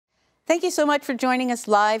Thank you so much for joining us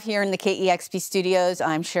live here in the KEXP studios.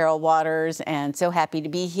 I'm Cheryl Waters, and so happy to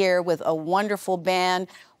be here with a wonderful band,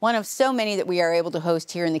 one of so many that we are able to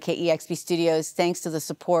host here in the KEXP studios, thanks to the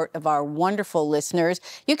support of our wonderful listeners.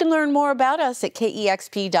 You can learn more about us at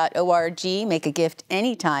kexp.org. Make a gift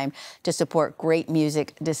anytime to support great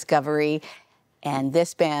music discovery. And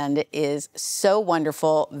this band is so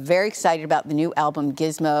wonderful. Very excited about the new album,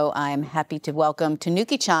 Gizmo. I'm happy to welcome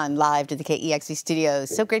Tanukichan live to the KEXP studios.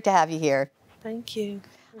 So great to have you here. Thank you.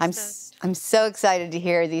 I'm so excited to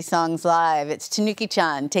hear these songs live. It's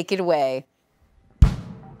Tanukichan. Take it away.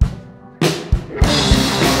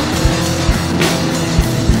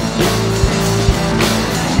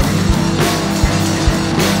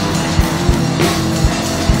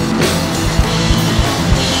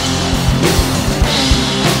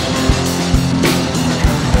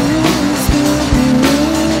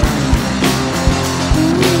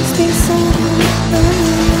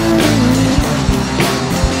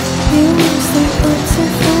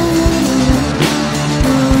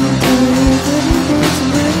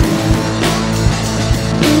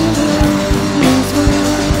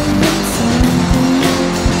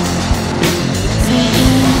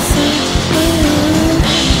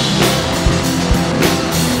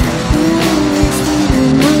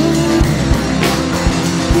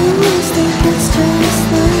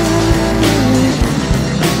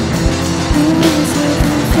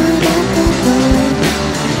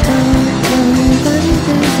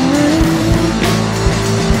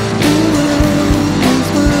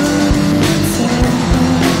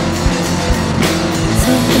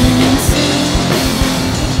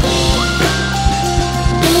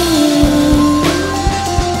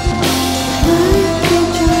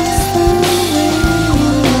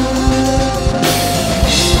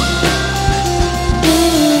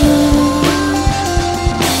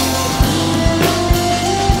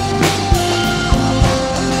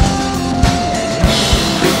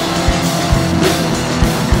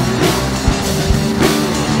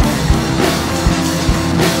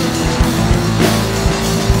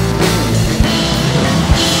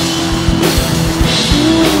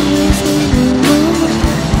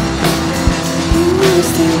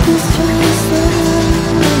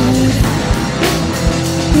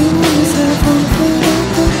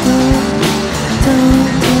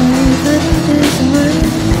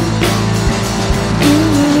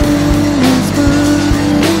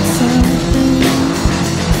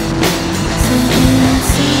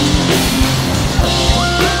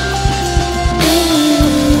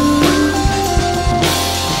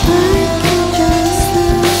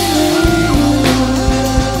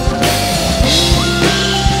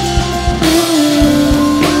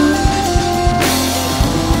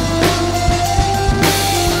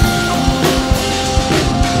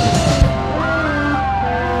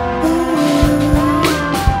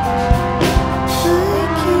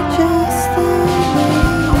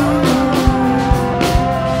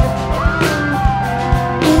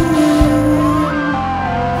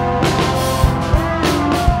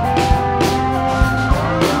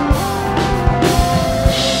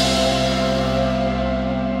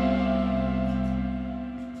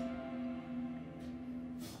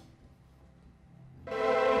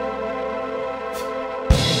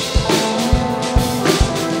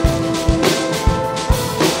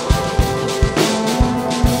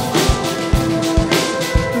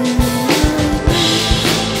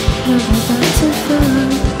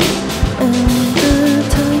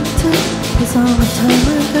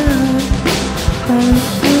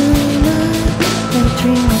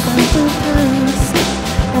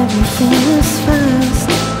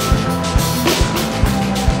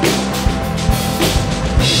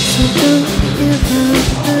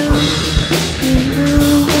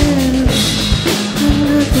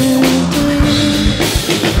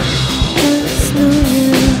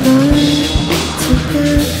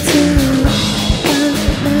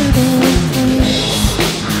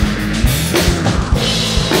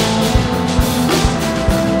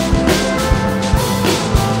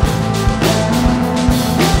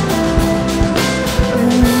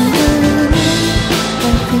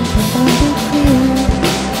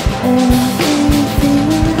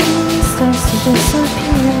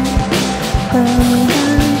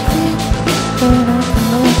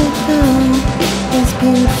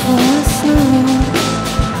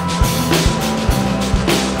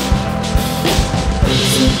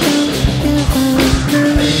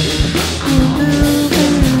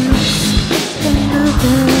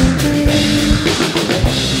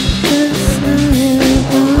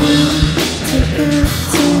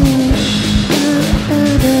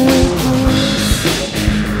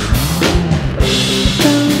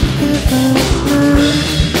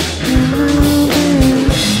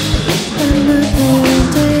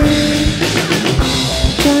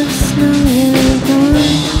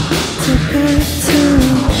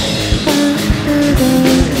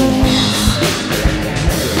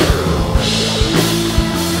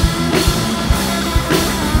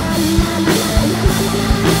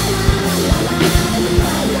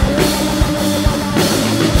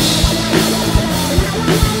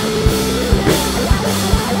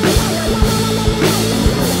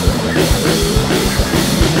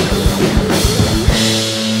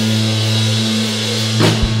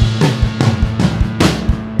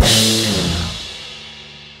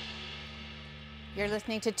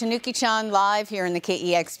 to Tanukichan live here in the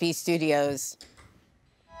KEXP studios.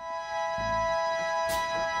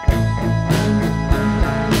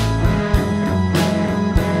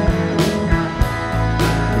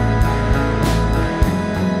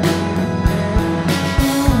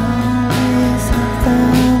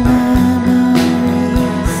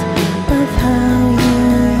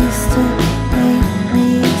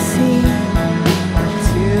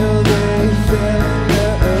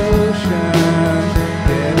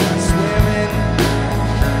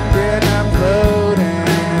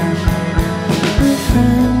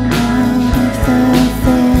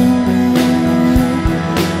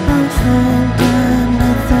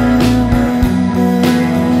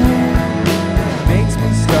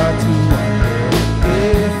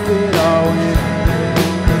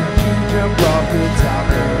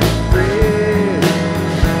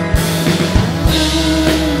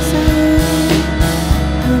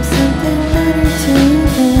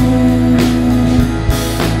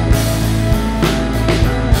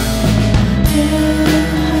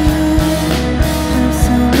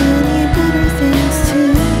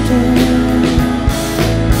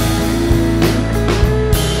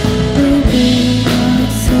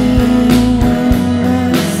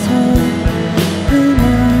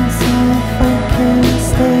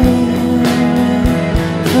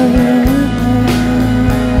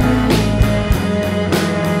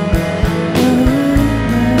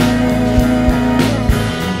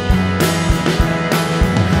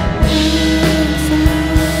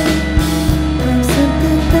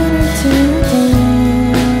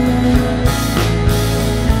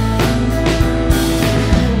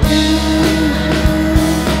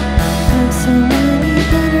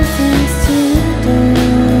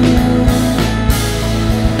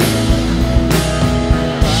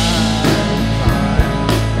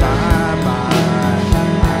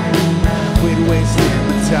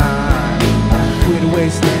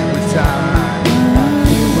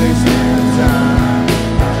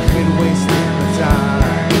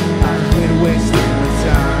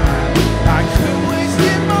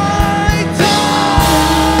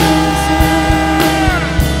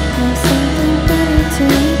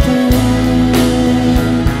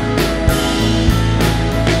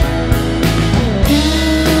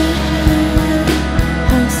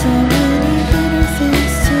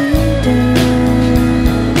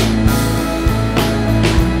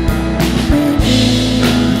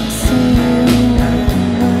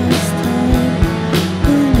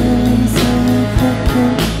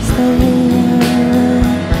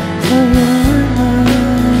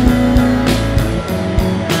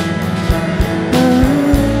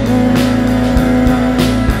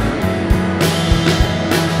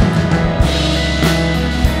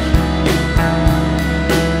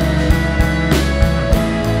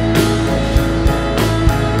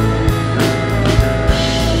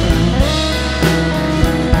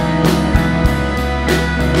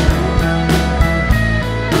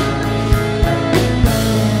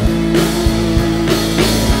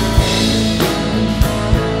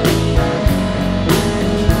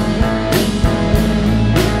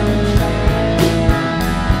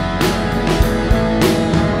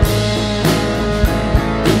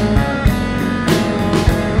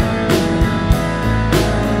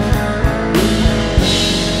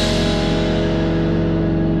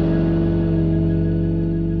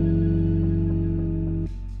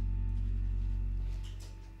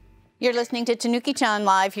 You're listening to Tanukichan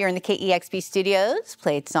live here in the KEXP studios.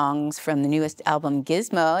 Played songs from the newest album,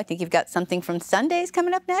 Gizmo. I think you've got something from Sundays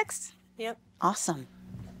coming up next? Yep. Awesome.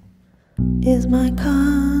 Is my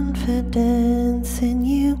confidence in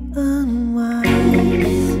you unwise?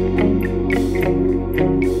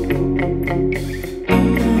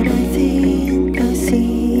 But I think I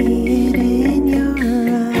see it in your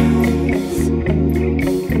eyes.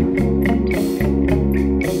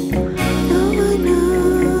 No, I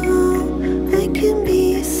know I can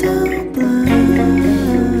be so blind.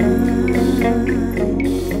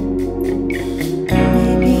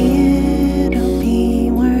 Maybe it'll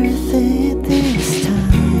be worth it this time.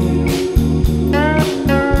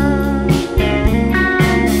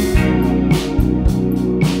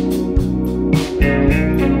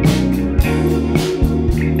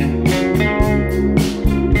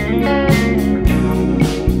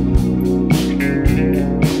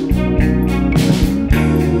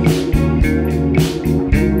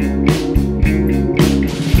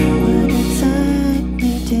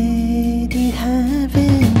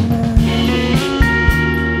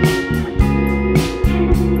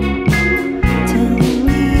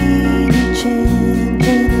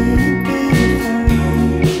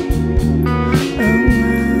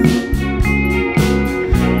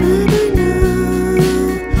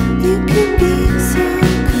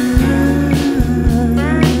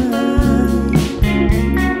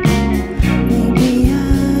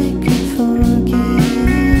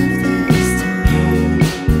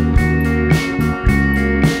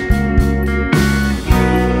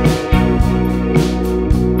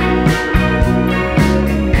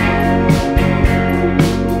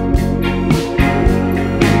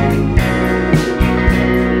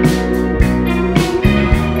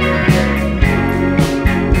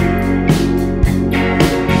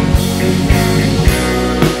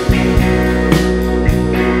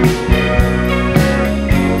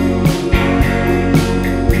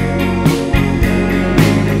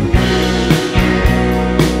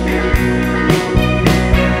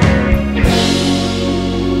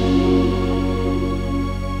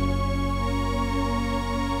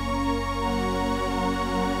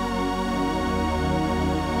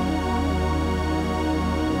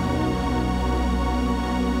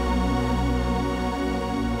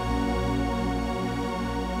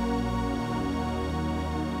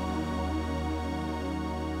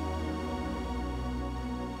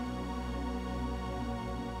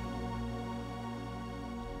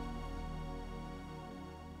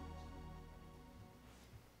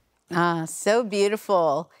 Ah, so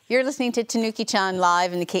beautiful. You're listening to Tanukichan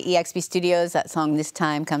live in the KEXP studios. That song this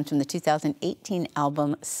time comes from the 2018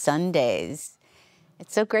 album Sundays.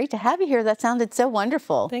 It's so great to have you here. That sounded so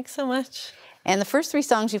wonderful. Thanks so much. And the first three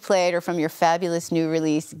songs you played are from your fabulous new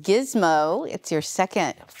release, Gizmo. It's your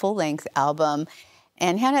second full-length album.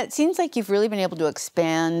 And Hannah, it seems like you've really been able to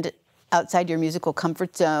expand outside your musical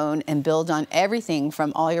comfort zone and build on everything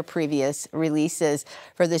from all your previous releases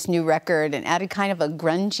for this new record and added kind of a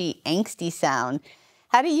grungy, angsty sound.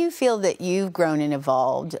 How do you feel that you've grown and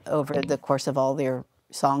evolved over the course of all your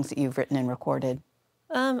songs that you've written and recorded?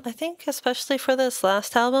 I think especially for this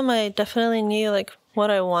last album, I definitely knew like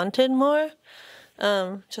what I wanted more.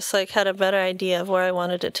 Just like had a better idea of where I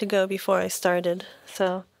wanted it to go before I started.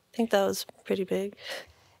 So I think that was pretty big.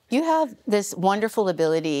 You have this wonderful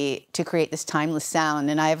ability to create this timeless sound,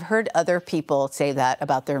 and I've heard other people say that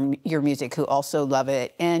about your music who also love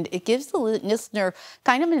it. And it gives the listener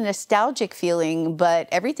kind of a nostalgic feeling, but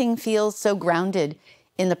everything feels so grounded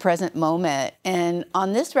in the present moment. And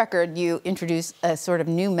on this record, you introduce a sort of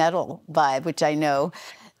new metal vibe, which I know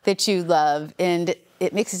that you love, and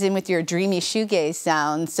it mixes in with your dreamy shoegaze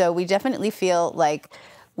sound. So we definitely feel like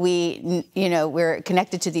we're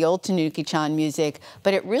connected to the old Tanukichan music,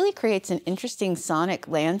 but it really creates an interesting sonic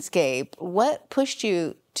landscape. What pushed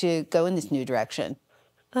you to go in this new direction?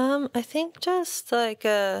 I think just like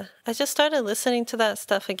I just started listening to that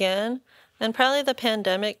stuff again, and probably the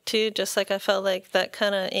pandemic too. Just like I felt like that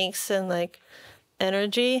kind of angst and like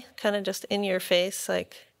energy, kind of just in your face,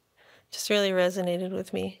 like just really resonated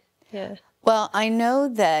with me. Yeah. Well, I know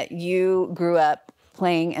that you grew up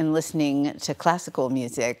playing and listening to classical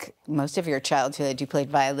music. Most of your childhood, you played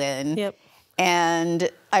violin. Yep. And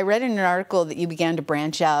I read in an article that you began to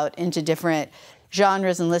branch out into different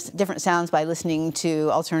genres and different sounds by listening to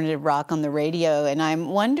alternative rock on the radio. And I'm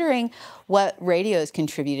wondering what radios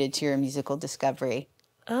contributed to your musical discovery.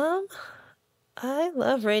 I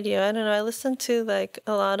love radio. I don't know. I listen to like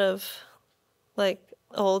a lot of like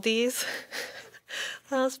oldies.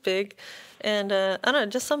 That was big. And I don't know,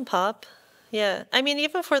 just some pop. Yeah. I mean,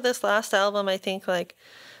 even for this last album, I think like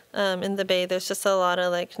in the Bay, there's just a lot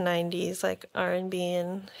of like 90s, like R&B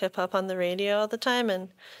and hip hop on the radio all the time. And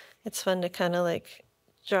it's fun to kind of like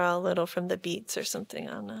draw a little from the beats or something.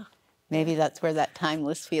 I don't know. Maybe that's where that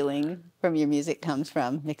timeless feeling from your music comes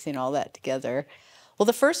from, mixing all that together. Well,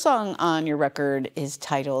 the first song on your record is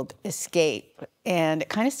titled Escape, and it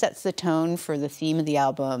kind of sets the tone for the theme of the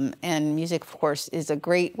album. And music, of course, is a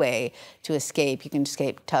great way to escape. You can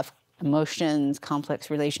escape tough emotions, complex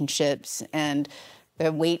relationships, and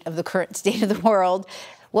the weight of the current state of the world.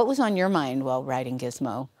 What was on your mind while writing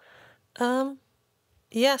Gizmo?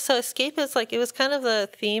 Yeah, so escape is like, it was kind of the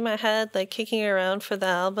theme I had, like kicking around for the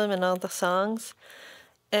album and all the songs.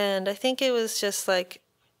 And I think it was just like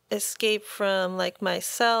escape from like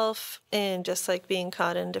myself and just like being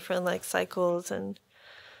caught in different like cycles and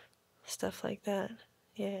stuff like that.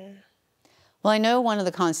 Yeah. Well, I know one of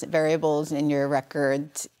the constant variables in your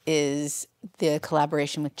records is the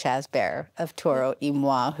collaboration with Chaz Bear of Toro y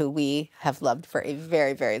Moi, who we have loved for a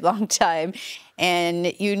very, very long time.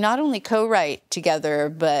 And you not only co-write together,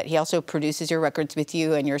 but he also produces your records with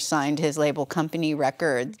you, and you're signed to his label Company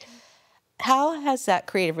Records. How has that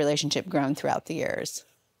creative relationship grown throughout the years?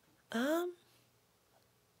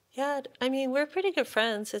 Yeah, I mean, we're pretty good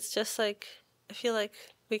friends. It's just like, I feel like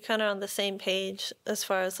we kind of on the same page as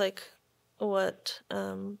far as like what, I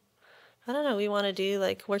don't know, we want to do.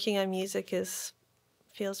 Like working on music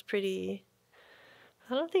feels pretty,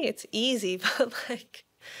 I don't think it's easy, but like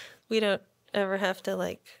we don't ever have to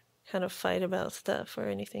like kind of fight about stuff or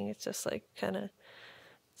anything. It's just like kind of,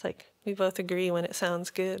 it's like we both agree when it sounds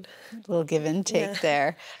good. A little give and take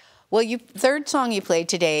there. Well, third song you played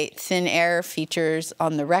today, Thin Air, features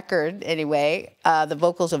on the record anyway, the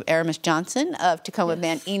vocals of Aramis Johnson of Tacoma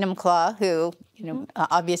band Enumclaw, who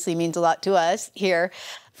obviously means a lot to us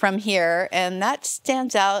from here. And that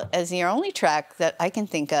stands out as your only track that I can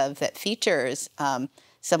think of that features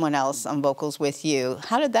someone else on vocals with you.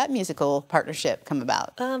 How did that musical partnership come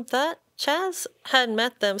about? That Chaz had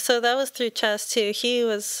met them, so that was through Chaz too. He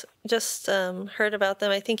was just heard about them.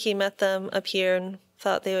 I think he met them up here and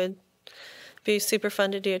thought they would be super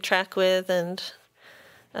fun to do a track with, and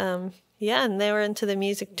and they were into the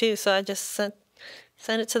music too. So I just sent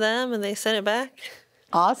it to them, and they sent it back.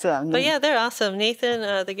 Awesome. But yeah, they're awesome.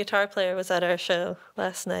 Nathan, the guitar player, was at our show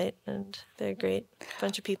last night, and they're a great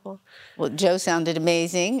bunch of people. Well, Joe sounded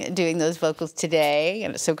amazing doing those vocals today,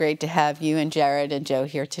 and it's so great to have you and Jared and Joe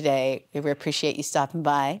here today. We appreciate you stopping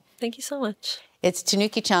by. Thank you so much. It's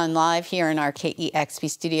Tanukichan live here in our KEXP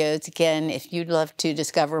studios. Again, if you'd love to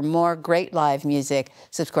discover more great live music,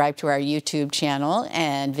 subscribe to our YouTube channel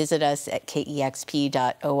and visit us at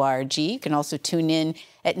kexp.org. You can also tune in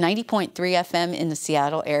at 90.3 FM in the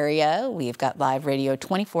Seattle area. We've got live radio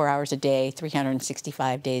 24 hours a day,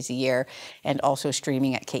 365 days a year, and also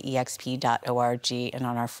streaming at kexp.org and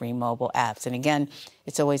on our free mobile apps. And again,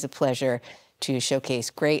 it's always a pleasure to showcase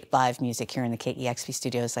great live music here in the KEXP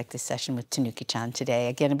studios like this session with Tanukichan today.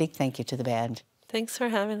 Again, a big thank you to the band. Thanks for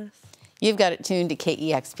having us. You've got it tuned to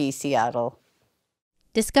KEXP Seattle.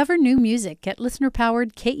 Discover new music at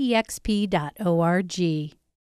listener-powered kexp.org.